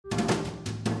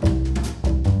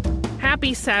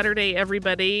Happy Saturday,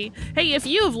 everybody. Hey, if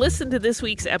you have listened to this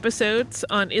week's episodes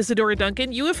on Isadora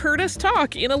Duncan, you have heard us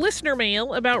talk in a listener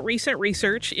mail about recent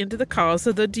research into the cause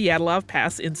of the Dyatlov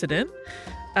Pass incident.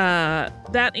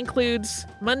 That includes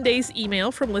Monday's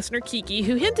email from listener Kiki,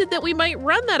 who hinted that we might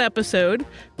run that episode,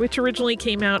 which originally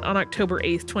came out on October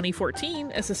 8th,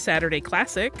 2014, as a Saturday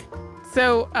classic.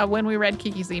 So when we read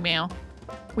Kiki's email,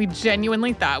 we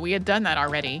genuinely thought we had done that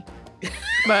already.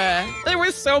 But there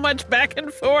was so much back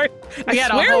and forth. We had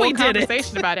a whole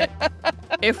conversation about it.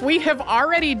 If we have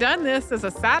already done this as a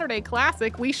Saturday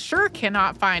classic, we sure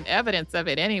cannot find evidence of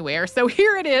it anywhere. So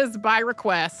here it is by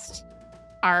request.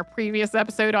 Our previous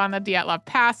episode on the Dyatlov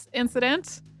Pass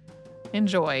incident.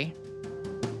 Enjoy.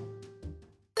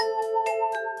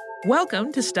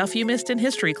 Welcome to Stuff You Missed in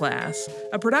History Class,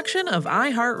 a production of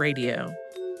iHeartRadio.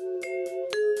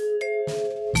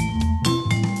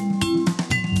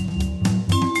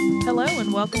 Hello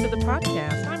and welcome to the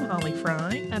podcast. I'm Holly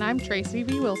Fry. And I'm Tracy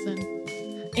V. Wilson.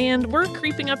 And we're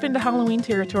creeping up into Halloween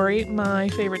territory, my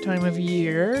favorite time of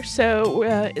year. So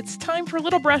it's time for a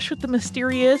little brush with the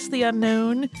mysterious, the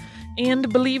unknown,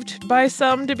 and believed by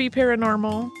some to be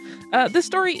paranormal. This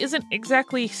story isn't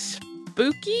exactly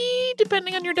spooky,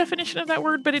 depending on your definition of that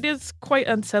word, but it is quite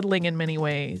unsettling in many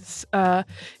ways.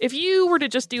 If you were to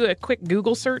just do a quick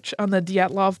Google search on the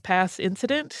Dyatlov Pass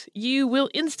incident, you will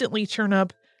instantly turn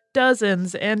up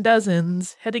dozens and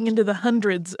dozens, heading into the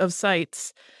hundreds of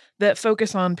sites that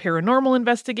focus on paranormal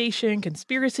investigation,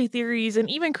 conspiracy theories, and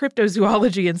even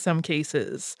cryptozoology in some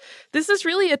cases. This is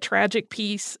really a tragic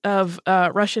piece of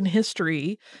Russian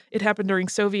history. It happened during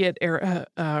Soviet-era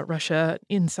Russia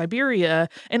in Siberia,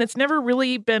 and it's never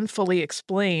really been fully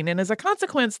explained. And as a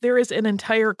consequence, there is an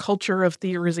entire culture of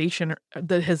theorization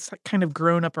that has kind of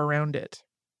grown up around it.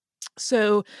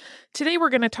 So today we're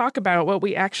going to talk about what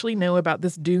we actually know about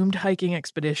this doomed hiking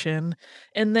expedition,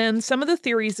 and then some of the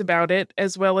theories about it,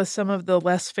 as well as some of the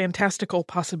less fantastical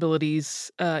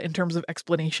possibilities in terms of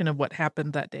explanation of what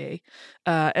happened that day.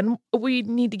 And we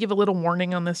need to give a little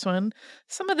warning on this one.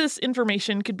 Some of this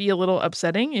information could be a little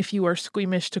upsetting if you are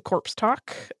squeamish to corpse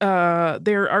talk.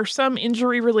 There are some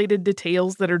injury-related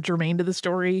details that are germane to the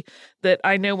story that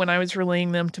I know when I was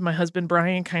relaying them to my husband,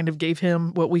 Brian, kind of gave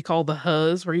him what we call the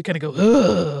huzz, where you kind of go,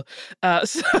 ugh.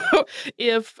 So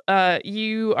if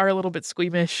you are a little bit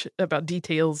squeamish about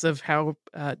details of how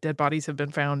dead bodies have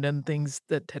been found and things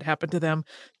that had happened to them,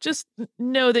 just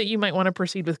know that you might want to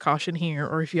proceed with caution here.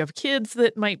 Or if you have kids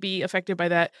that might be affected by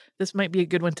that, this might be a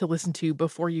good one to listen to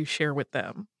before you share with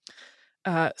them.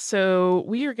 So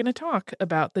we are going to talk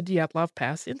about the Dyatlov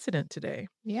Pass incident today.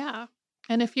 Yeah.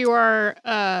 And if you are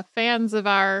fans of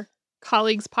our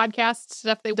colleagues' podcast,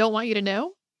 stuff they don't want you to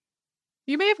know,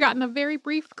 you may have gotten a very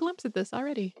brief glimpse at this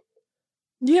already.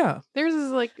 Yeah. Theirs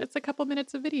is it's a couple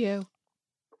minutes of video.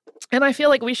 And I feel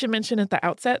like we should mention at the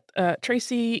outset,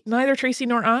 neither Tracy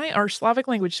nor I are Slavic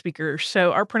language speakers,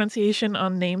 so our pronunciation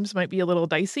on names might be a little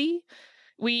dicey.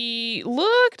 We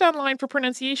looked online for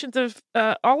pronunciations of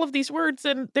all of these words,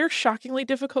 and they're shockingly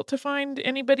difficult to find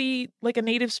anybody like a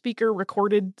native speaker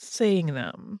recorded saying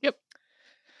them. Yep.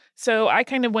 So I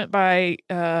kind of went by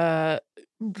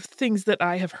things that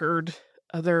I have heard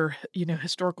other,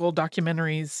 historical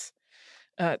documentaries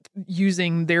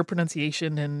using their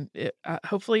pronunciation, and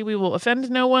hopefully we will offend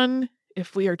no one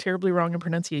if we are terribly wrong in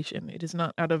pronunciation. It is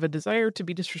not out of a desire to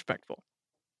be disrespectful.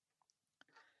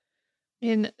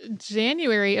 In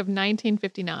January of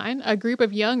 1959, a group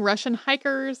of young Russian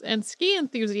hikers and ski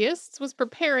enthusiasts was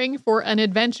preparing for an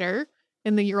adventure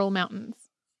in the Ural Mountains.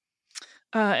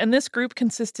 And this group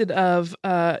consisted of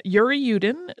Yuri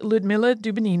Yudin, Ludmila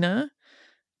Dubinina,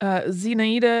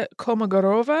 Zinaida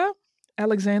Kolmogorova,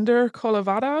 Alexander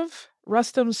Kolevatov,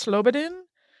 Rustam Slobodin,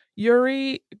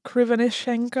 Yuri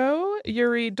Krivonishenko,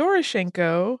 Yuri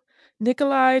Doroshenko,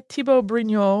 Nikolai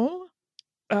Thibault-Brignol,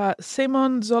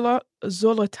 Semyon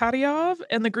Zolotaryov,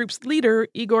 and the group's leader,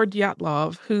 Igor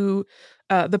Dyatlov, who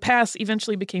the pass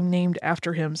eventually became named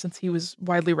after him since he was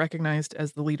widely recognized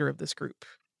as the leader of this group.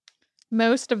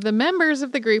 Most of the members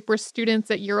of the group were students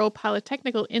at Ural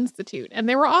Polytechnical Institute, and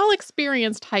they were all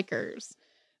experienced hikers.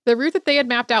 The route that they had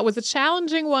mapped out was a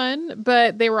challenging one,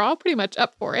 but they were all pretty much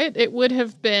up for it. It would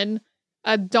have been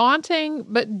a daunting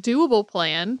but doable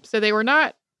plan, so they were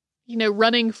not,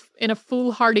 running in a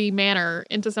foolhardy manner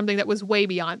into something that was way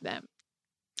beyond them.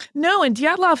 No, and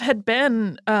Dyatlov had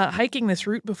been hiking this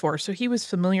route before, so he was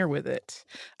familiar with it.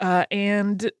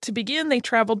 And to begin, they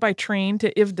traveled by train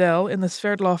to Ivdel in the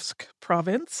Sverdlovsk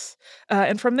province.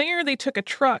 And from there, they took a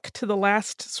truck to the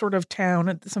last sort of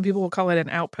town. Some people will call it an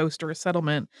outpost or a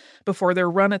settlement before their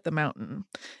run at the mountain.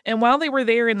 And while they were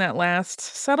there in that last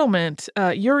settlement,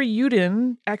 Yuri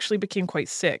Yudin actually became quite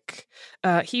sick.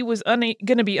 He was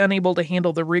going to be unable to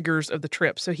handle the rigors of the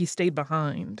trip, so he stayed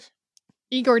behind.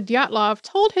 Igor Dyatlov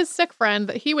told his sick friend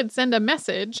that he would send a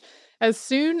message as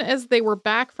soon as they were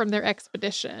back from their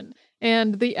expedition,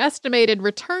 and the estimated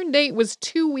return date was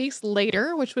 2 weeks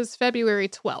later, which was February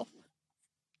 12th.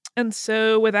 And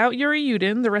so, without Yuri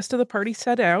Yudin, the rest of the party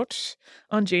set out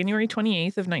on January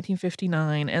 28th of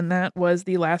 1959, and that was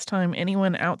the last time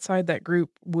anyone outside that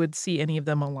group would see any of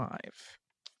them alive.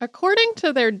 According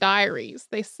to their diaries,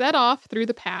 they set off through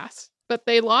the pass, but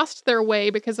they lost their way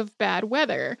because of bad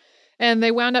weather, and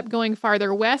they wound up going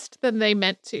farther west than they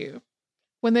meant to.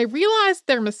 When they realized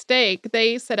their mistake,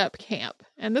 they set up camp,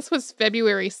 and this was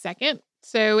February 2nd,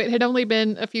 so it had only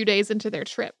been a few days into their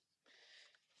trip.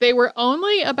 They were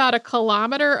only about 1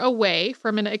 kilometer away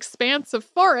from an expanse of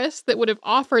forest that would have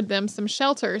offered them some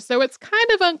shelter, so it's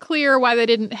kind of unclear why they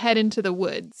didn't head into the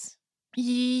woods.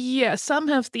 Yeah, some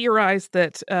have theorized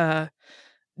that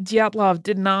Dyatlov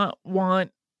did not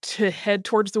want to head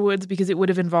towards the woods because it would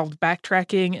have involved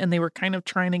backtracking, and they were kind of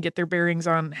trying to get their bearings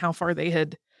on how far they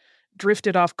had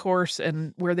drifted off course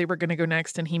and where they were going to go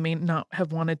next, and he may not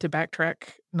have wanted to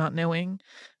backtrack not knowing,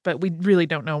 but we really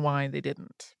don't know why they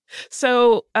didn't.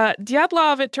 So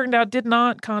Dyatlov, it turned out, did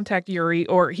not contact Yuri,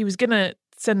 or he was going to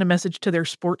send a message to their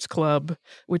sports club,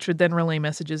 which would then relay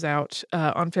messages out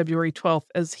on February 12th,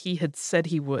 as he had said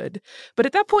he would. But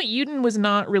at that point, Yudin was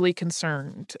not really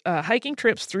concerned. Hiking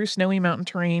trips through snowy mountain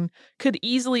terrain could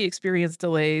easily experience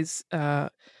delays.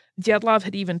 Dyatlov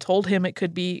had even told him it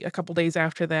could be a couple days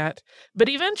after that. But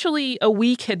eventually, a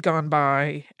week had gone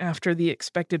by after the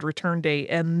expected return date,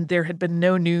 and there had been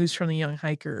no news from the young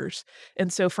hikers.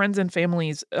 And so friends and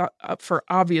families, for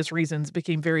obvious reasons,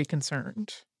 became very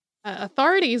concerned.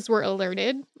 Authorities were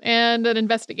alerted, and an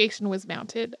investigation was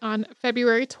mounted. On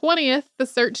February 20th, the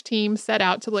search team set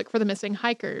out to look for the missing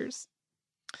hikers.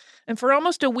 And for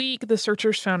almost a week, the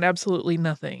searchers found absolutely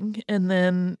nothing.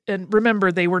 And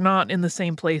remember, they were not in the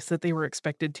same place that they were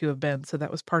expected to have been, so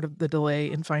that was part of the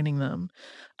delay in finding them.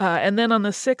 And then on the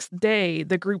 6th day,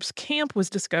 the group's camp was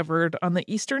discovered on the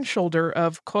eastern shoulder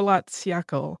of Kholat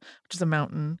Syakhl, which is a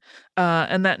mountain.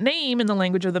 And that name, in the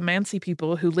language of the Mansi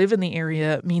people who live in the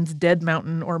area, means dead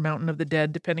mountain or mountain of the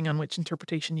dead, depending on which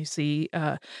interpretation you see.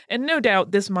 And no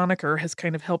doubt this moniker has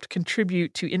kind of helped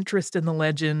contribute to interest in the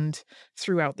legend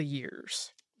throughout the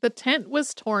years. The tent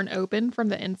was torn open from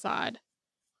the inside,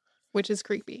 which is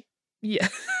creepy. Yeah,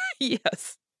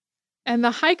 yes. And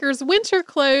the hikers' winter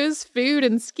clothes, food,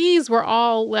 and skis were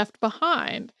all left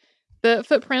behind. The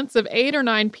footprints of 8 or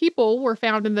 9 people were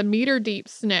found in the meter-deep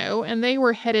snow, and they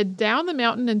were headed down the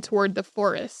mountain and toward the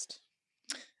forest.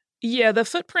 Yeah, the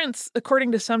footprints,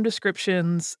 according to some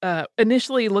descriptions,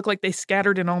 initially look like they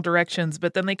scattered in all directions,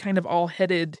 but then they kind of all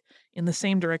headed in the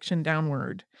same direction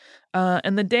downward.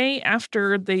 And the day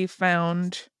after they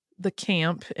found the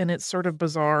camp in its sort of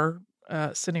bizarre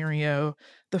scenario,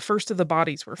 the first of the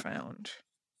bodies were found.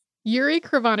 Yuri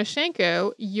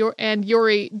Krivonishenko and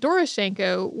Yuri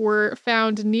Doroshenko were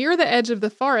found near the edge of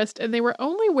the forest, and they were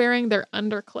only wearing their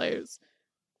underclothes.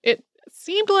 It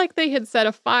seemed like they had set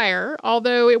a fire,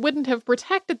 although it wouldn't have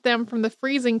protected them from the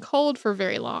freezing cold for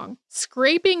very long.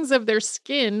 Scrapings of their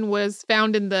skin was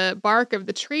found in the bark of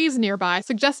the trees nearby,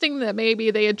 suggesting that maybe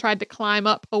they had tried to climb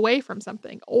up away from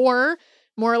something, or,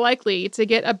 more likely, to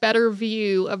get a better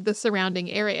view of the surrounding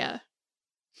area.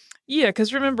 Yeah,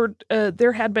 because remember,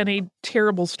 there had been a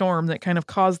terrible storm that kind of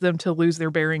caused them to lose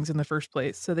their bearings in the first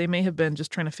place, so they may have been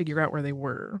just trying to figure out where they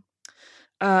were.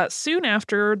 Soon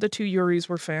after the 2 Yuris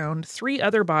were found, 3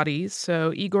 other bodies,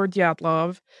 so Igor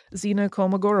Dyatlov, Zina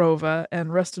Kolmogorova, and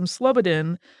Rustem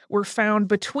Slobodin, were found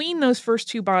between those first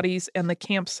 2 bodies and the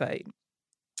campsite.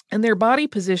 And their body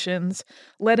positions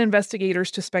led investigators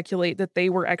to speculate that they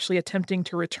were actually attempting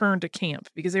to return to camp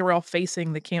because they were all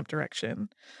facing the camp direction.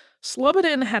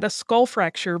 Slobodin had a skull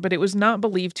fracture, but it was not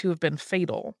believed to have been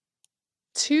fatal.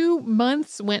 2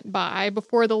 months went by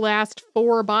before the last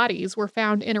 4 bodies were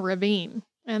found in a ravine,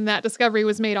 and that discovery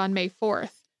was made on May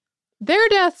 4th. Their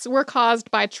deaths were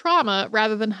caused by trauma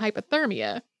rather than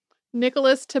hypothermia.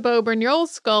 Nicholas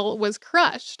Thibault-Brignol's skull was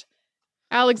crushed.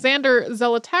 Alexander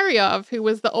Zolotaryov, who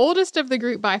was the oldest of the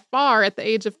group by far at the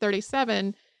age of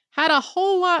 37, had a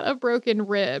whole lot of broken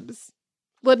ribs.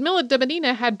 Ludmila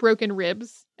Dubinina had broken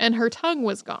ribs, and her tongue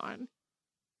was gone.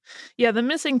 Yeah, the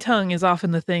missing tongue is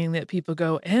often the thing that people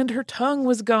go, and her tongue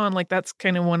was gone. Like, that's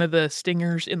kind of one of the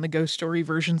stingers in the ghost story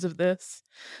versions of this.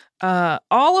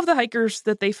 All of the hikers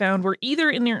that they found were either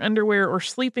in their underwear or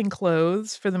sleeping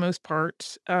clothes for the most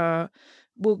part.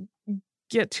 We'll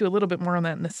get to a little bit more on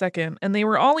that in a second. And they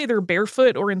were all either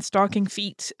barefoot or in stocking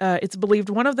feet. It's believed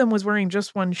one of them was wearing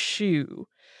just one shoe.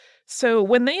 So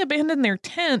when they abandoned their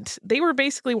tent, they were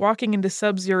basically walking into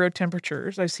sub-zero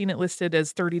temperatures. I've seen it listed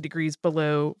as 30 degrees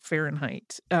below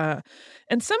Fahrenheit. And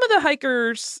some of the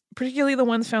hikers, particularly the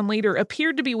ones found later,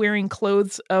 appeared to be wearing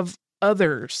clothes of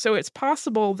others. So it's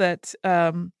possible that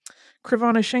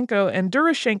Krivonoshenko and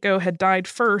Durashenko had died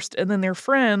first, and then their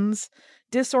friends,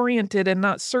 disoriented and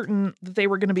not certain that they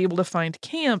were going to be able to find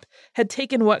camp, had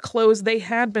taken what clothes they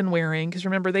had been wearing, because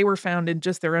remember, they were found in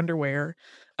just their underwear,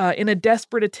 in a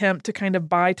desperate attempt to kind of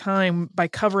buy time by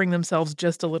covering themselves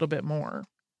just a little bit more.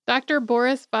 Dr.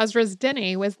 Boris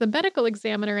Vozrozdeny was the medical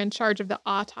examiner in charge of the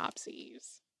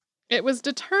autopsies. It was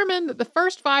determined that the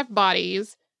first 5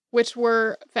 bodies, which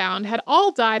were found, had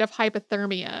all died of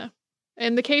hypothermia.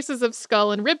 In the cases of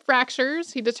skull and rib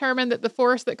fractures, he determined that the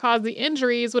force that caused the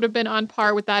injuries would have been on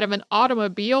par with that of an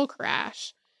automobile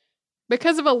crash.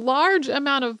 Because of a large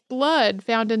amount of blood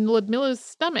found in Ludmila's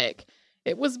stomach,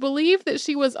 it was believed that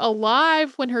she was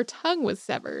alive when her tongue was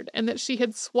severed and that she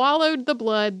had swallowed the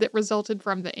blood that resulted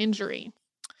from the injury.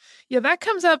 Yeah, that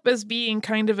comes up as being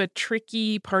kind of a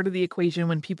tricky part of the equation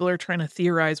when people are trying to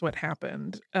theorize what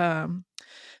happened.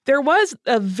 There was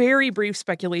a very brief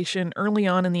speculation early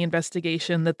on in the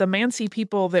investigation that the Mansi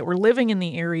people that were living in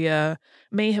the area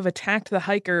may have attacked the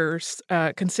hikers,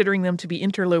 considering them to be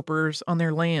interlopers on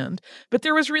their land. But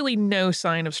there was really no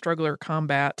sign of struggle or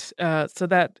combat, so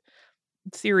that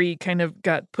theory kind of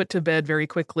got put to bed very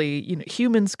quickly. You know,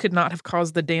 humans could not have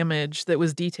caused the damage that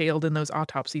was detailed in those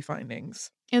autopsy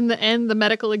findings. In the end, the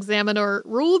medical examiner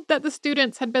ruled that the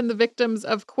students had been the victims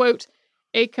of, quote,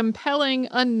 a compelling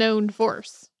unknown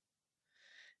force.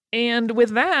 And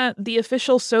with that, the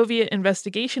official Soviet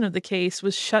investigation of the case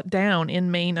was shut down in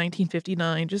May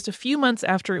 1959, just a few months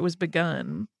after it was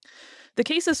begun. The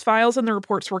case's files and the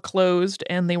reports were closed,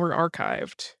 and they were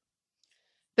archived.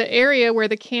 The area where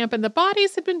the camp and the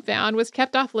bodies had been found was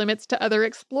kept off limits to other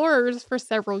explorers for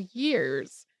several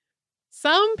years.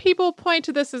 Some people point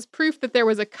to this as proof that there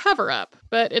was a cover-up,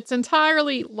 but it's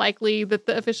entirely likely that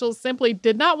the officials simply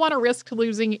did not want to risk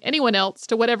losing anyone else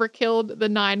to whatever killed the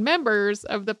 9 members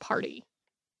of the party.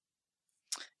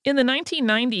 In the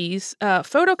 1990s,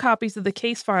 photocopies of the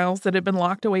case files that had been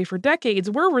locked away for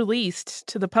decades were released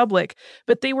to the public,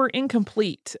 but they were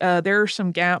incomplete. There are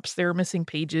some gaps, there are missing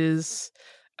pages.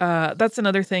 That's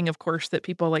another thing, of course, that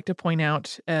people like to point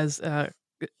out as a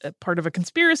part of a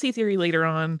conspiracy theory later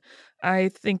on. I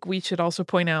think we should also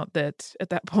point out that at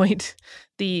that point,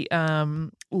 the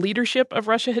leadership of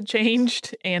Russia had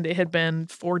changed, and it had been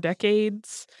 4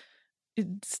 decades.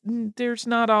 There's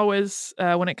not always,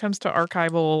 when it comes to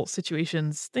archival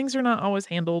situations, things are not always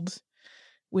handled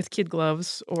with kid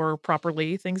gloves or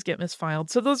properly. Things get misfiled.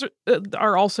 So those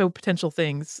are also potential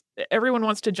things. Everyone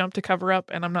wants to jump to cover up,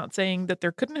 and I'm not saying that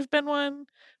there couldn't have been one,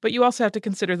 but you also have to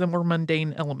consider the more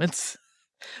mundane elements.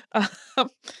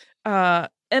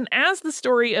 And as the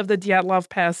story of the Dyatlov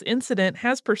Pass incident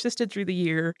has persisted through the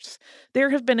years, there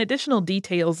have been additional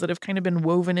details that have kind of been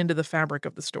woven into the fabric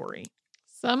of the story.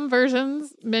 Some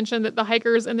versions mention that the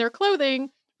hikers and their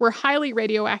clothing were highly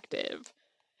radioactive.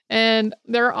 And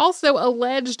there are also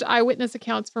alleged eyewitness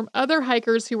accounts from other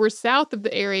hikers who were south of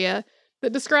the area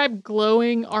that describe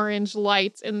glowing orange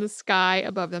lights in the sky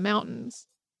above the mountains.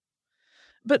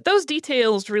 But those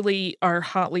details really are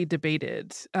hotly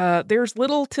debated. There's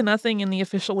little to nothing in the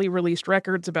officially released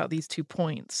records about these 2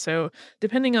 points. So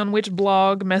depending on which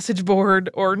blog, message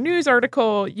board, or news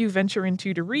article you venture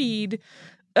into to read,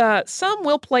 some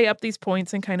will play up these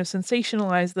points and kind of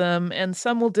sensationalize them, and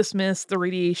some will dismiss the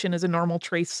radiation as a normal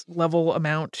trace level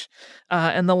amount,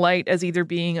 and the light as either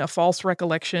being a false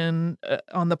recollection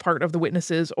on the part of the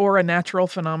witnesses or a natural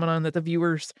phenomenon that the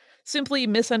viewers simply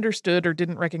misunderstood or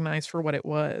didn't recognize for what it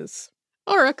was.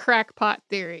 Or a crackpot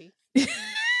theory.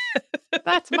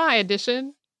 That's my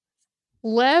addition.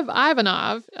 Lev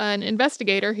Ivanov, an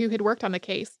investigator who had worked on the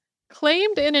case,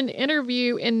 claimed in an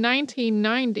interview in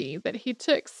 1990 that he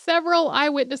took several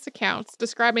eyewitness accounts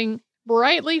describing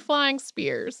brightly flying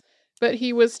spears, but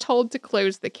he was told to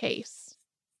close the case.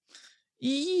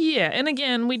 Yeah, and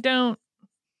again, we know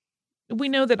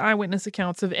that eyewitness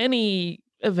accounts of any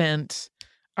event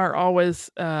are always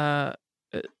a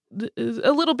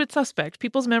little bit suspect.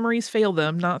 People's memories fail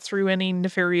them, not through any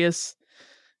nefarious,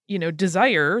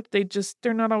 desire.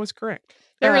 They're not always correct.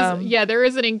 There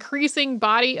is an increasing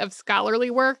body of scholarly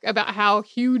work about how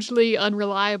hugely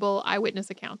unreliable eyewitness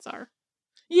accounts are.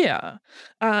 Yeah.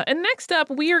 And next up,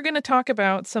 we are going to talk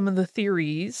about some of the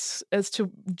theories as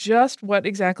to just what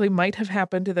exactly might have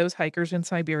happened to those hikers in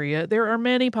Siberia. There are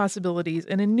many possibilities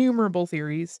and innumerable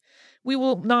theories. We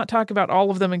will not talk about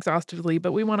all of them exhaustively,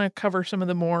 but we want to cover some of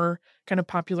the more kind of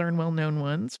popular and well-known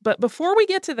ones. But before we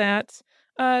get to that,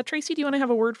 Tracy, do you want to have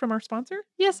a word from our sponsor?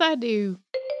 Yes, I do.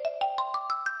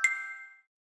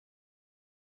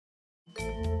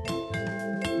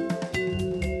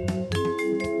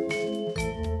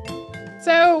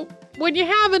 So, when you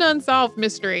have an unsolved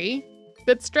mystery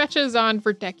that stretches on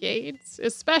for decades,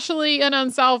 especially an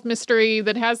unsolved mystery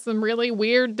that has some really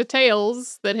weird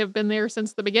details that have been there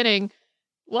since the beginning,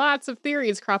 lots of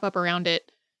theories crop up around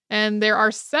it. And there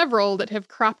are several that have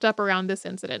cropped up around this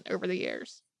incident over the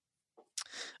years.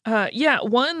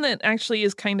 One that actually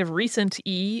is kind of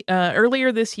recent-y.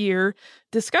 Earlier this year,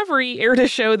 Discovery aired a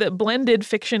show that blended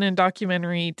fiction and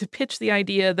documentary to pitch the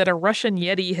idea that a Russian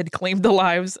Yeti had claimed the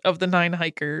lives of the 9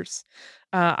 hikers.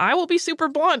 I will be super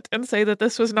blunt and say that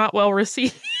this was not well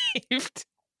received.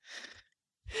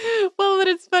 Well, but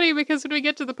it's funny because when we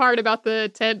get to the part about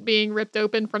the tent being ripped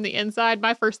open from the inside,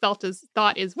 my first thought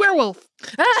is werewolf.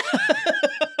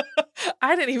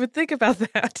 I didn't even think about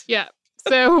that. Yeah.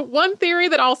 So one theory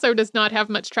that also does not have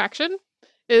much traction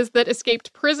is that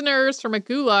escaped prisoners from a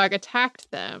gulag attacked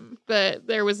them, but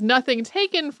there was nothing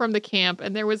taken from the camp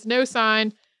and there was no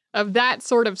sign of that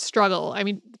sort of struggle. I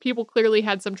mean, people clearly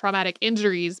had some traumatic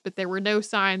injuries, but there were no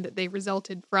sign that they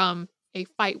resulted from a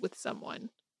fight with someone.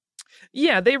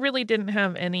 Yeah, they really didn't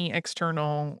have any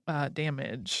external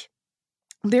damage.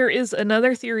 There is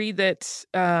another theory that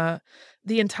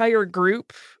the entire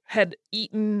group had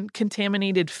eaten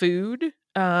contaminated food.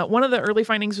 One of the early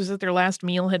findings was that their last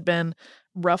meal had been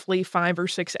roughly 5 or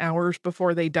 6 hours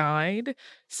before they died.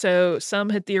 So some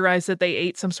had theorized that they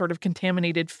ate some sort of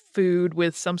contaminated food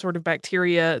with some sort of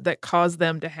bacteria that caused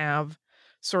them to have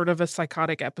sort of a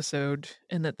psychotic episode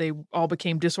and that they all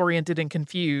became disoriented and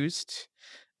confused.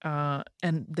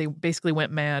 And they basically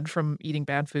went mad from eating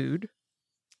bad food.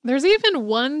 There's even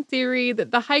one theory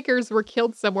that the hikers were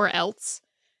killed somewhere else,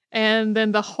 and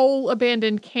then the whole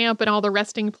abandoned camp and all the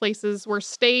resting places were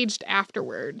staged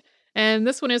afterward. And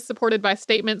this one is supported by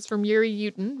statements from Yuri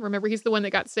Yudin. Remember, he's the one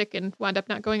that got sick and wound up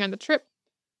not going on the trip.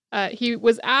 He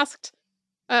was asked,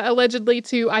 allegedly,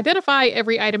 to identify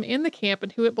every item in the camp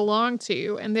and who it belonged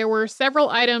to. And there were several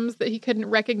items that he couldn't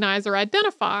recognize or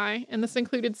identify. And this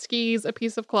included skis, a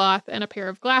piece of cloth, and a pair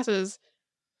of glasses.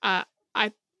 I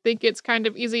think it's kind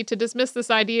of easy to dismiss this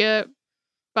idea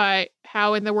by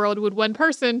how in the world would one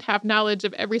person have knowledge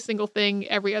of every single thing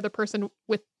every other person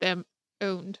with them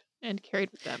owned and carried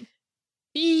with them.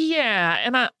 Yeah,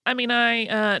 and I mean,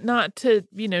 not to,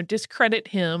 discredit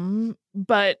him,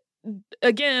 but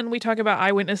again, we talk about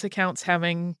eyewitness accounts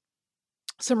having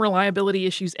some reliability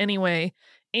issues anyway,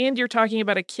 and you're talking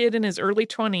about a kid in his early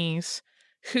 20s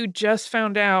who just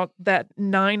found out that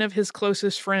 9 of his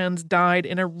closest friends died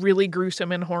in a really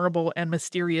gruesome and horrible and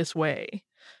mysterious way.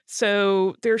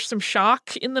 So there's some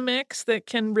shock in the mix that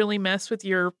can really mess with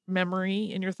your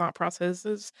memory and your thought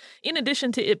processes, in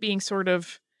addition to it being sort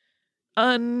of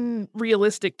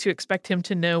unrealistic to expect him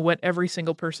to know what every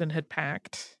single person had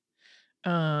packed.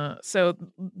 So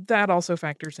that also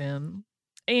factors in.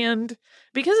 And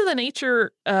because of the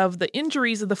nature of the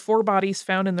injuries of the 4 bodies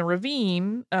found in the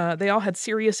ravine, they all had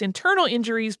serious internal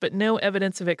injuries, but no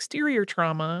evidence of exterior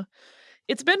trauma.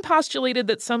 It's been postulated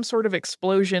that some sort of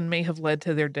explosion may have led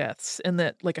to their deaths and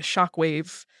that like a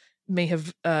shockwave may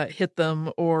have hit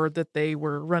them, or that they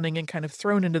were running and kind of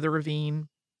thrown into the ravine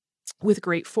with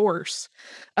great force.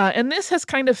 And this has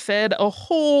kind of fed a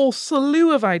whole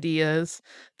slew of ideas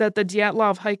that the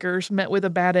Dyatlov hikers met with a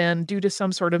bad end due to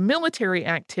some sort of military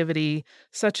activity,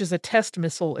 such as a test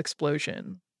missile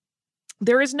explosion.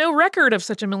 There is no record of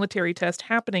such a military test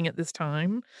happening at this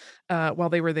time while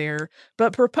they were there,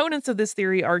 but proponents of this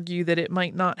theory argue that it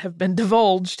might not have been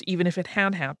divulged even if it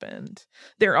had happened.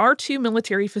 There are 2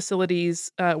 military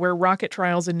facilities where rocket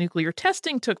trials and nuclear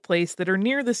testing took place that are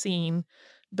near the scene,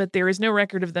 but there is no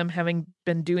record of them having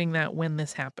been doing that when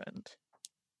this happened.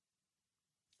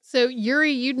 So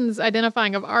Yuri Yudin's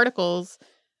identifying of articles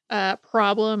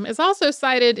problem is also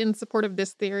cited in support of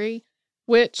this theory,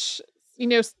 which,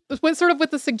 went sort of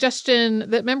with the suggestion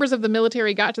that members of the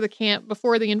military got to the camp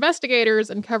before the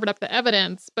investigators and covered up the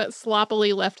evidence, but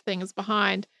sloppily left things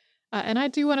behind. And I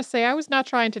do want to say I was not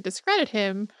trying to discredit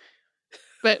him,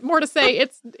 but more to say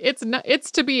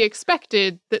it's to be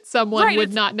expected that someone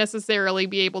would not necessarily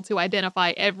be able to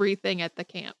identify everything at the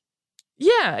camp.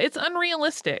 Yeah, it's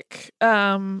unrealistic.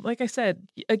 Like I said,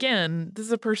 again, this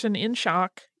is a person in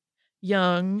shock,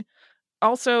 young,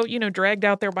 also, dragged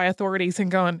out there by authorities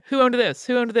and going, "Who owned this?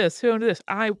 Who owned this? Who owned this?"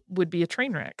 I would be a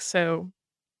train wreck. So,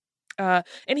 and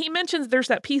he mentions there's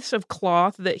that piece of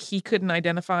cloth that he couldn't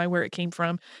identify where it came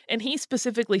from, and he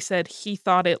specifically said he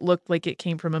thought it looked like it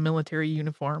came from a military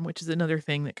uniform, which is another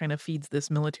thing that kind of feeds this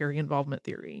military involvement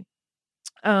theory.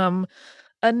 Um,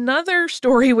 Another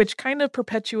story which kind of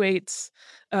perpetuates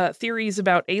theories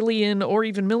about alien or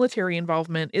even military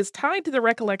involvement is tied to the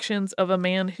recollections of a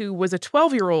man who was a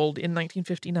 12-year-old in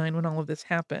 1959 when all of this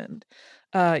happened.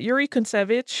 Yuri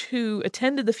Kunsevich, who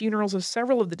attended the funerals of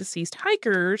several of the deceased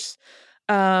hikers,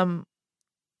 um,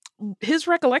 his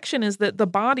recollection is that the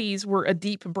bodies were a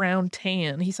deep brown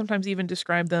tan. He sometimes even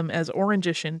described them as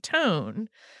orangish in tone.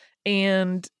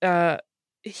 And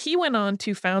he went on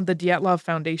to found the Dyatlov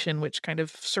Foundation, which kind of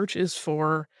searches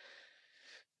for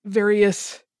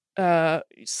various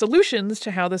solutions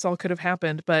to how this all could have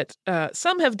happened. But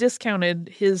some have discounted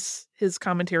his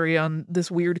commentary on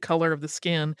this weird color of the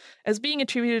skin as being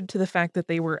attributed to the fact that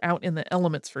they were out in the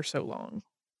elements for so long.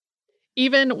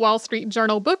 Even Wall Street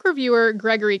Journal book reviewer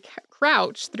Gregory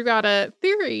Crouch threw out a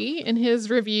theory in his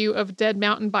review of Dead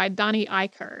Mountain by Donnie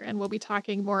Eicher, and we'll be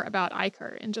talking more about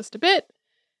Eicher in just a bit.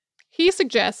 He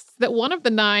suggests that one of the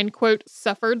 9, quote,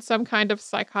 suffered some kind of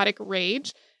psychotic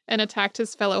rage and attacked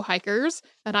his fellow hikers,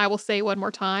 and I will say one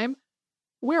more time,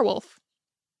 werewolf.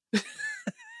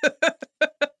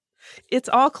 It's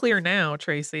all clear now,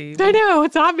 Tracy. I know,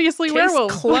 it's obviously Case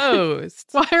werewolf. Closed.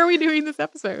 Why are we doing this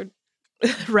episode?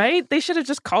 Right? They should have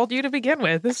just called you to begin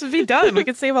with. This would be done. We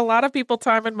could save a lot of people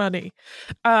time and money.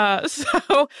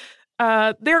 So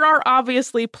there are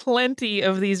obviously plenty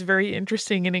of these very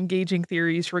interesting and engaging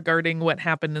theories regarding what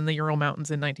happened in the Ural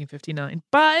Mountains in 1959.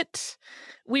 But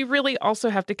we really also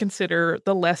have to consider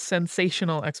the less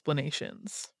sensational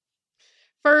explanations.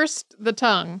 First, the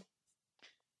tongue.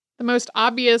 The most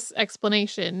obvious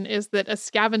explanation is that a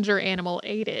scavenger animal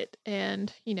ate it,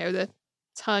 and, the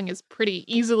tongue is pretty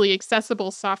easily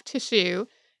accessible soft tissue,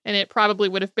 and it probably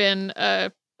would have been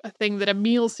a thing that a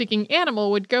meal-seeking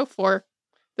animal would go for.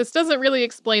 This doesn't really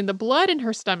explain the blood in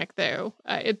her stomach, though.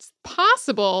 It's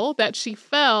possible that she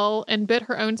fell and bit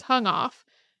her own tongue off,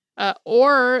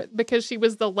 or because she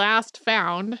was the last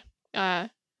found,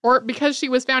 or because she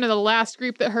was found in the last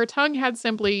group that her tongue had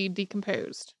simply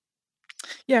decomposed.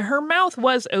 Yeah, her mouth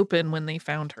was open when they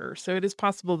found her, so it is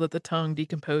possible that the tongue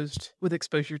decomposed with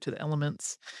exposure to the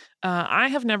elements. I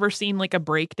have never seen like a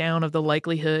breakdown of the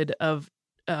likelihood of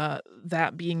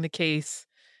that being the case,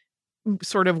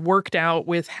 sort of worked out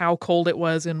with how cold it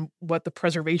was and what the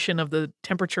preservation of the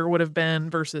temperature would have been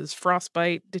versus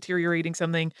frostbite deteriorating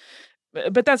something.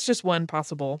 But that's just one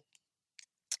possible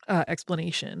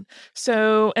explanation.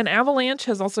 So an avalanche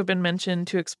has also been mentioned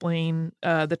to explain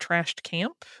the trashed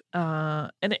camp.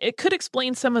 And it could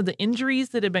explain some of the injuries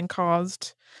that have been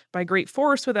caused by great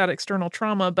force without external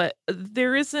trauma, but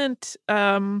there isn't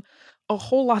a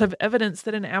whole lot of evidence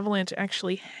that an avalanche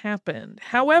actually happened.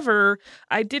 However,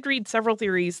 I did read several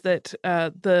theories that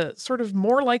the sort of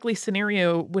more likely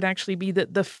scenario would actually be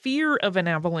that the fear of an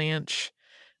avalanche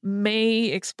may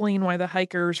explain why the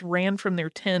hikers ran from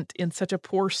their tent in such a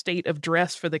poor state of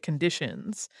dress for the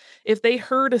conditions. If they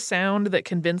heard a sound that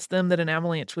convinced them that an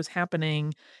avalanche was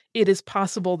happening, it is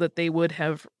possible that they would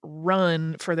have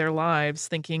run for their lives,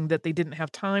 thinking that they didn't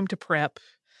have time to prep,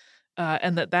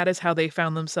 and that is how they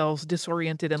found themselves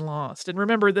disoriented and lost. And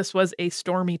remember, this was a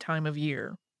stormy time of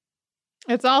year.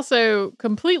 It's also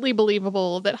completely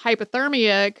believable that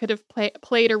hypothermia could have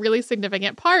played a really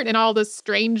significant part in all the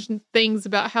strange things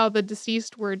about how the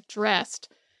deceased were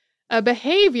dressed. A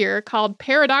behavior called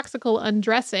paradoxical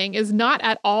undressing is not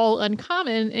at all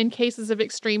uncommon in cases of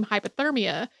extreme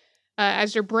hypothermia.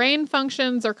 As your brain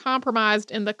functions are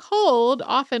compromised in the cold,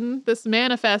 often this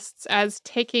manifests as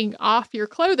taking off your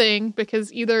clothing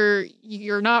because either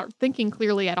you're not thinking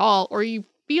clearly at all or you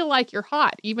feel like you're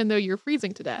hot even though you're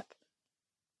freezing to death.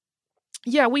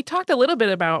 Yeah, we talked a little bit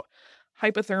about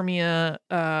hypothermia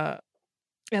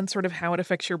and sort of how it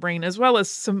affects your brain, as well as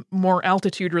some more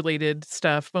altitude-related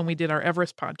stuff when we did our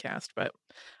Everest podcast. But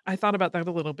I thought about that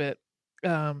a little bit.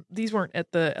 These weren't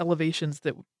at the elevations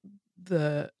that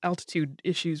the altitude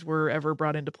issues were ever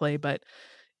brought into play, but,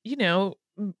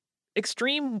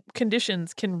 extreme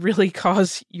conditions can really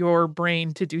cause your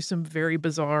brain to do some very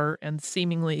bizarre and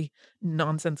seemingly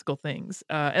nonsensical things.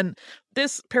 And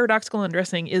this paradoxical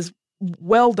undressing is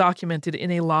well documented in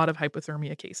a lot of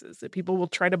hypothermia cases, that people will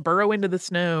try to burrow into the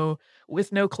snow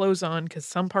with no clothes on because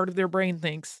some part of their brain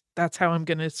thinks that's how I'm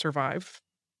going to survive.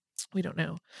 We don't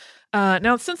know.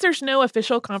 Now, since there's no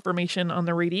official confirmation on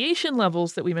the radiation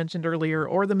levels that we mentioned earlier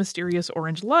or the mysterious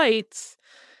orange lights,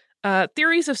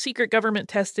 theories of secret government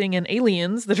testing and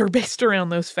aliens that are based around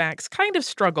those facts kind of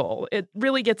struggle. It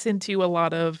really gets into a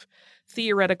lot of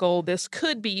theoretical, this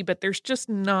could be, but there's just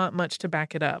not much to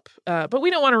back it up. But we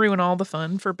don't want to ruin all the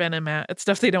fun for Ben and Matt. It's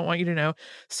stuff they don't want you to know.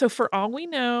 So, for all we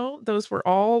know, those were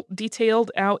all detailed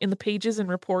out in the pages and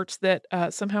reports that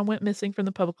somehow went missing from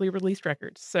the publicly released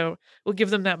records. So, we'll give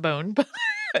them that bone.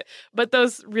 But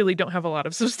those really don't have a lot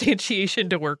of substantiation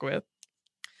to work with.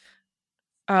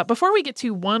 Before we get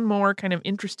to one more kind of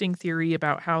interesting theory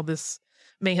about how this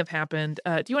may have happened,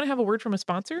 do you want to have a word from a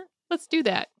sponsor? Let's do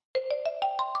that.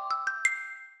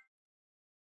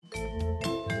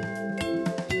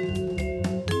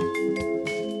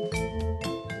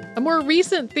 A more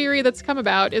recent theory that's come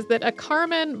about is that a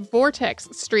Kármán vortex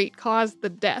street caused the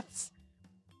deaths.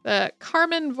 The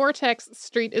Kármán vortex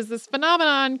street is this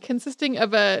phenomenon consisting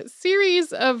of a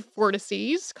series of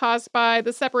vortices caused by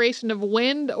the separation of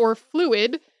wind or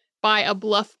fluid by a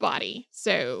bluff body.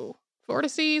 So,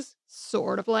 vortices,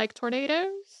 sort of like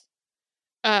tornadoes.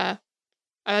 I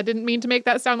didn't mean to make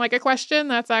that sound like a question.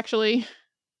 That's actually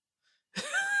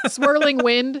swirling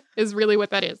wind is really what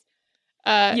that is.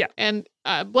 Yeah. And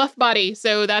bluff body,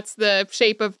 so that's the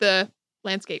shape of the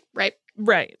landscape, right?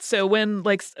 Right. So when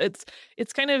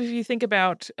it's kind of, if you think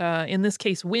about in this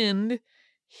case wind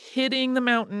hitting the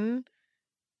mountain,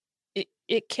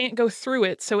 it can't go through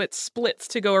it, so it splits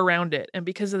to go around it, and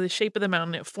because of the shape of the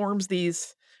mountain, it forms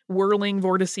these whirling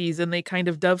vortices, and they kind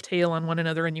of dovetail on one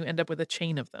another, and you end up with a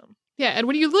chain of them. Yeah, and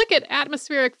when you look at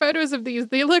atmospheric photos of these,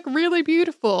 they look really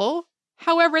beautiful.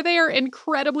 However, they are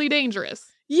incredibly dangerous.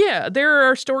 Yeah, there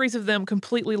are stories of them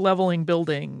completely leveling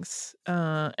buildings.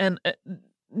 And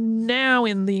now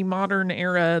in the modern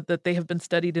era that they have been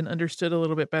studied and understood a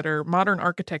little bit better, modern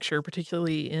architecture,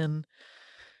 particularly in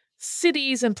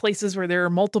cities and places where there are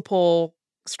multiple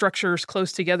structures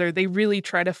close together, they really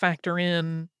try to factor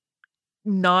in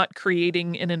not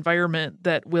creating an environment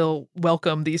that will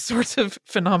welcome these sorts of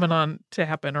phenomenon to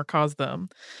happen or cause them.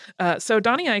 So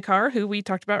Donnie Icar, who we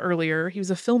talked about earlier, he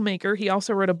was a filmmaker. He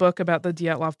also wrote a book about the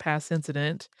Dyatlov Pass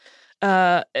incident.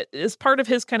 As part of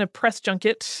his kind of press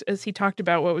junket, as he talked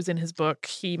about what was in his book,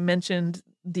 he mentioned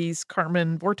these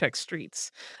Kármán vortex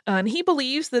streets. And he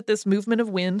believes that this movement of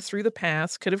wind through the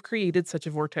pass could have created such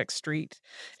a vortex street.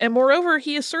 And moreover,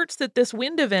 he asserts that this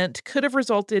wind event could have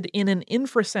resulted in an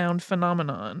infrasound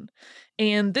phenomenon.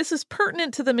 And this is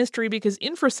pertinent to the mystery because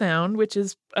infrasound, which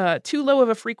is too low of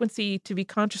a frequency to be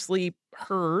consciously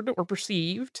heard or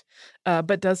perceived,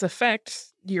 but does affect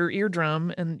your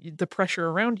eardrum and the pressure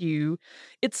around you,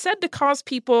 it's said to cause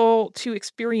people to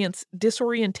experience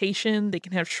disorientation. They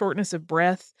can have shortness of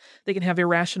breath. They can have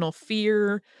irrational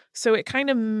fear. So it kind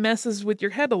of messes with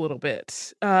your head a little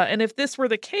bit. And if this were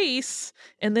the case,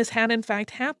 and this had in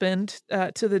fact happened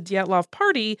to the Dyatlov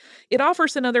party, it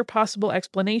offers another possible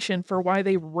explanation for why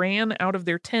they ran out of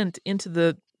their tent into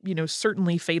the,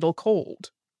 certainly fatal cold.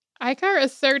 Icar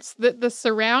asserts that the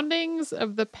surroundings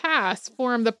of the pass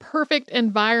form the perfect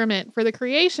environment for the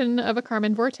creation of a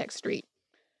Kármán vortex street.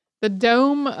 The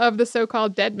dome of the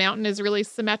so-called dead mountain is really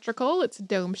symmetrical. It's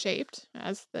dome-shaped,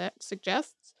 as that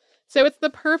suggests. So it's the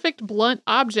perfect blunt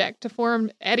object to form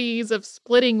eddies of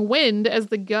splitting wind as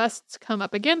the gusts come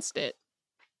up against it.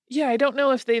 Yeah, I don't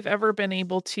know if they've ever been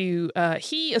able to,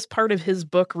 he, as part of his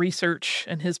book research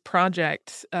and his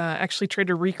project, actually tried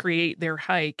to recreate their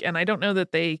hike. And I don't know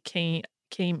that they came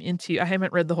into, I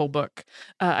haven't read the whole book.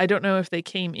 I don't know if they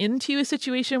came into a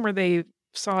situation where they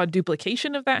saw a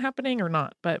duplication of that happening or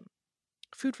not, but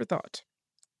food for thought.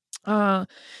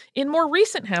 In more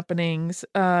recent happenings,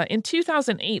 in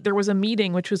 2008, there was a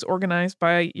meeting which was organized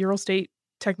by Ural State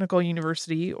Technical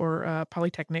University, or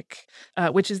Polytechnic,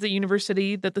 which is the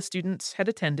university that the students had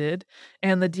attended,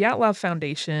 and the Dyatlov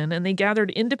Foundation, and they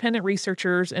gathered independent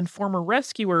researchers and former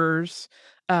rescuers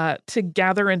to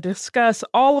gather and discuss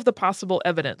all of the possible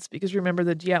evidence, because remember,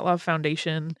 the Dyatlov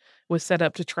Foundation was set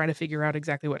up to try to figure out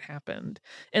exactly what happened.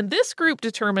 And this group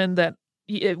determined that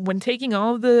when taking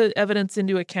all of the evidence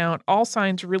into account, all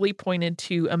signs really pointed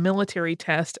to a military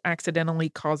test accidentally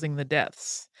causing the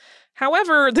deaths.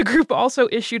 However, the group also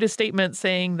issued a statement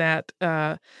saying that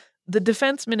the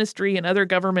Defense Ministry and other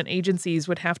government agencies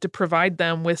would have to provide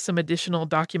them with some additional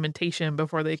documentation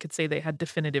before they could say they had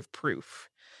definitive proof.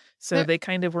 So they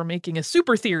kind of were making a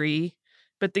super theory,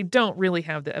 but they don't really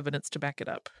have the evidence to back it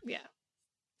up. Yeah.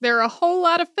 There are a whole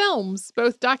lot of films,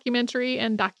 both documentary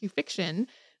and docufiction,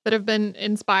 that have been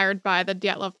inspired by the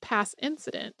Dyatlov Pass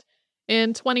incident.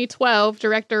 In 2012,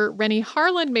 director Rennie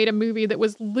Harlan made a movie that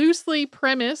was loosely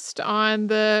premised on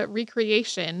the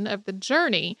recreation of the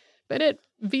journey, but it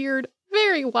veered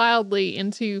very wildly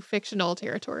into fictional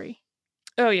territory.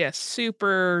 Oh yes,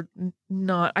 super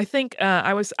not. I think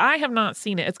I have not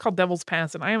seen it. It's called Devil's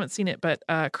Pass, and I haven't seen it. But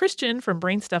Christian from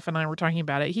Brain Stuff and I were talking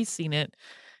about it. He's seen it,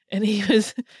 and he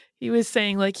was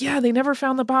saying like, yeah, they never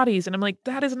found the bodies, and I'm like,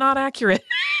 that is not accurate.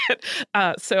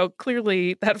 So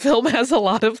clearly, that film has a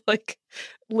lot of like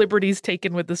liberties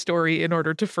taken with the story in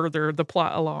order to further the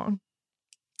plot along.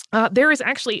 There is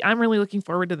actually, I'm really looking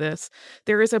forward to this.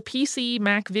 There is a PC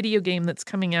Mac video game that's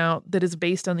coming out that is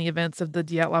based on the events of the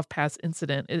Dyatlov Pass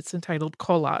incident. It's entitled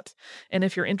Kolat. And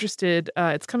if you're interested,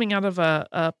 it's coming out of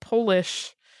a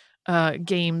Polish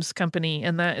games company,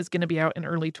 and that is going to be out in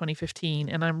early 2015.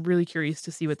 And I'm really curious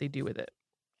to see what they do with it.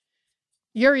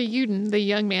 Yuri Yudin, the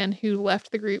young man who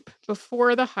left the group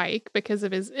before the hike because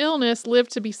of his illness, lived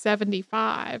to be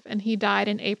 75, and he died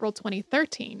in April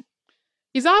 2013.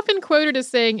 He's often quoted as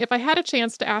saying, if I had a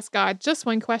chance to ask God just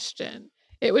one question,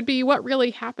 it would be what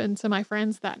really happened to my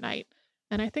friends that night.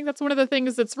 And I think that's one of the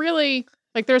things that's really,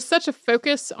 like, there's such a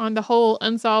focus on the whole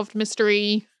unsolved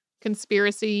mystery,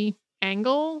 conspiracy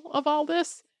angle of all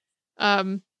this.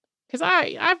 Because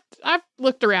I've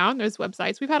looked around those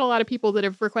websites. We've had a lot of people that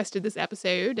have requested this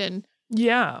episode, and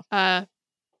yeah, I've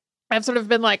sort of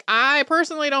been like, I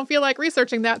personally don't feel like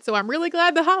researching that, so I'm really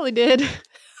glad that Holly did.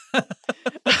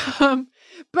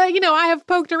 But, I have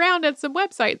poked around at some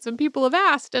websites and people have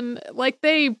asked, and like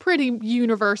they pretty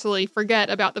universally forget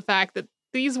about the fact that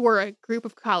these were a group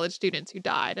of college students who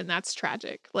died, and that's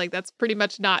tragic. Like, that's pretty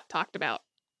much not talked about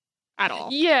at all.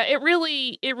 Yeah, it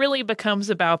really becomes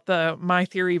about the my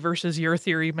theory versus your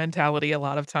theory mentality a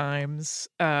lot of times,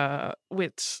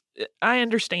 which I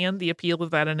understand the appeal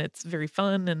of that, and it's very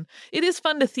fun, and it is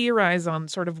fun to theorize on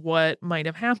sort of what might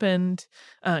have happened,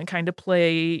 and kind of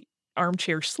play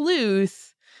armchair sleuth.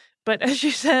 But as you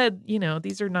said,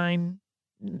 these are 9,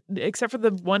 except for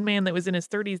the one man that was in his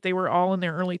 30s, they were all in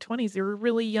their early 20s. They were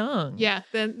really young. Yeah,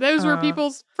 then those were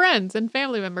people's friends and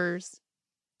family members.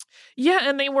 Yeah,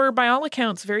 and they were, by all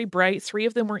accounts, very bright. 3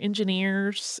 of them were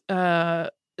engineers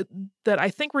that I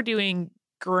think were doing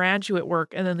graduate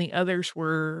work, and then the others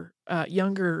were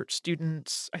younger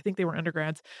students. I think they were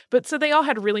undergrads. But so they all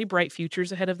had really bright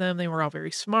futures ahead of them. They were all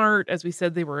very smart. As we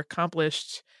said, they were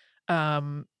accomplished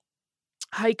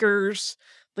hikers.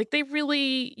 Like, they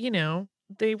really,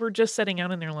 they were just setting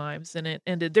out in their lives, and it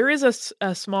ended. There is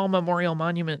a small memorial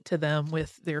monument to them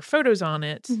with their photos on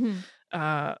it.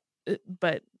 Mm-hmm.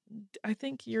 But I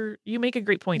think you make a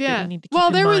great point that we need to keep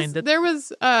in mind. There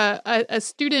was a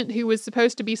student who was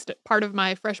supposed to be part of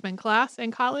my freshman class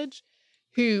in college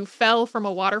who fell from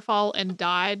a waterfall and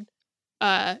died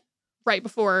right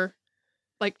before,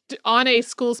 like, on a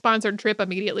school-sponsored trip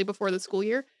immediately before the school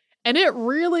year. And it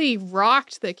really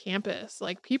rocked the campus.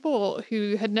 Like, people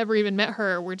who had never even met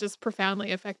her were just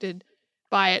profoundly affected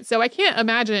by it. So I can't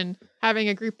imagine having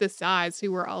a group this size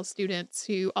who were all students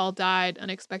who all died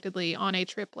unexpectedly on a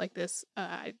trip like this.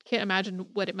 I can't imagine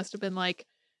what it must have been like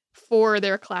for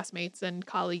their classmates and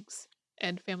colleagues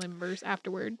and family members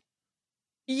afterward.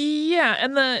 Yeah,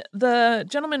 and the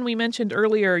gentleman we mentioned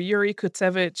earlier, Yuri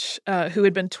Kutsevich, who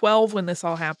had been 12 when this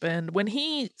all happened, when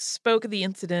he spoke of the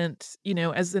incident,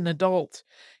 as an adult,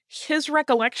 his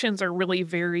recollections are really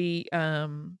very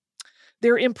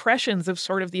their impressions of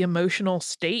sort of the emotional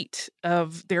state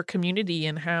of their community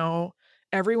and how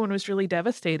everyone was really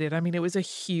devastated. I mean, it was a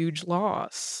huge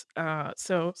loss.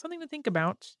 So something to think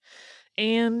about.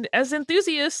 And as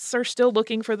enthusiasts are still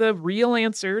looking for the real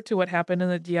answer to what happened in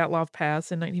the Dyatlov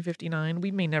Pass in 1959,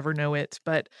 we may never know it.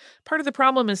 But part of the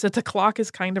problem is that the clock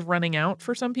is kind of running out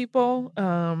for some people.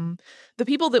 The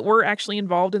people that were actually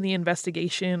involved in the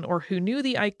investigation or who knew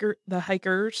the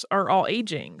hikers are all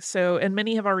aging. And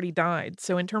many have already died.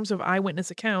 So in terms of eyewitness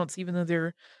accounts, even though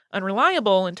they're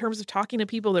unreliable, in terms of talking to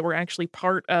people that were actually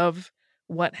part of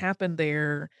what happened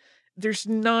there's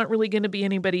not really going to be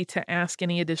anybody to ask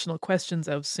any additional questions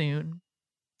of soon.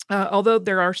 Although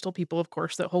there are still people, of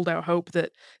course, that hold out hope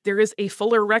that there is a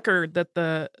fuller record that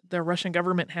the Russian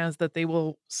government has that they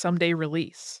will someday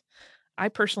release. I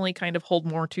personally kind of hold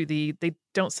more to they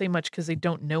don't say much because they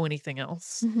don't know anything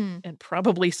else. Mm-hmm. And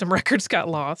probably some records got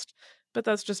lost. But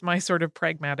that's just my sort of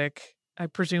pragmatic, I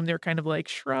presume they're kind of like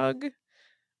shrug,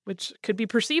 which could be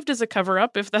perceived as a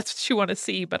cover-up if that's what you want to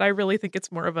see. But I really think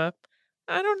it's more of a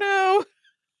I don't know.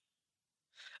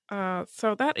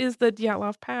 So that is the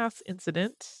Dyatlov Pass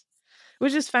incident,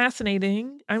 which is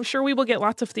fascinating. I'm sure we will get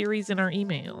lots of theories in our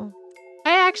email.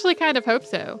 I actually kind of hope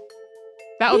so.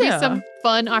 That will be some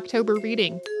fun October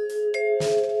reading.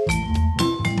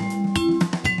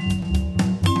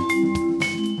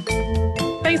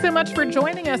 so much for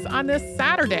joining us on this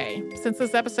Saturday. Since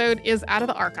this episode is out of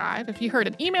the archive, if you heard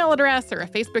an email address or a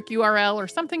Facebook URL or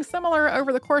something similar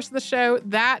over the course of the show,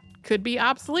 that could be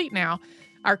obsolete now.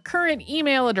 Our current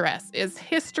email address is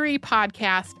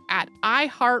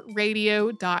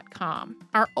historypodcast@iheartradio.com.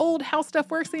 Our old How Stuff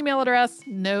Works email address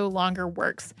no longer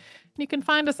works. You can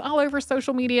find us all over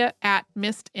social media at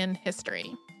Missed in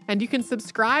History. And you can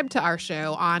subscribe to our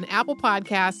show on Apple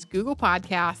Podcasts, Google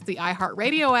Podcasts, the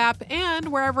iHeartRadio app,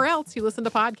 and wherever else you listen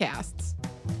to podcasts.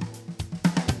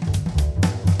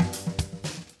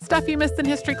 Stuff You Missed in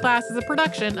History Class is a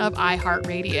production of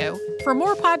iHeartRadio. For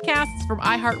more podcasts from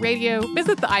iHeartRadio,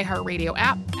 visit the iHeartRadio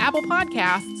app, Apple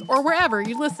Podcasts, or wherever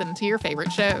you listen to your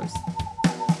favorite shows.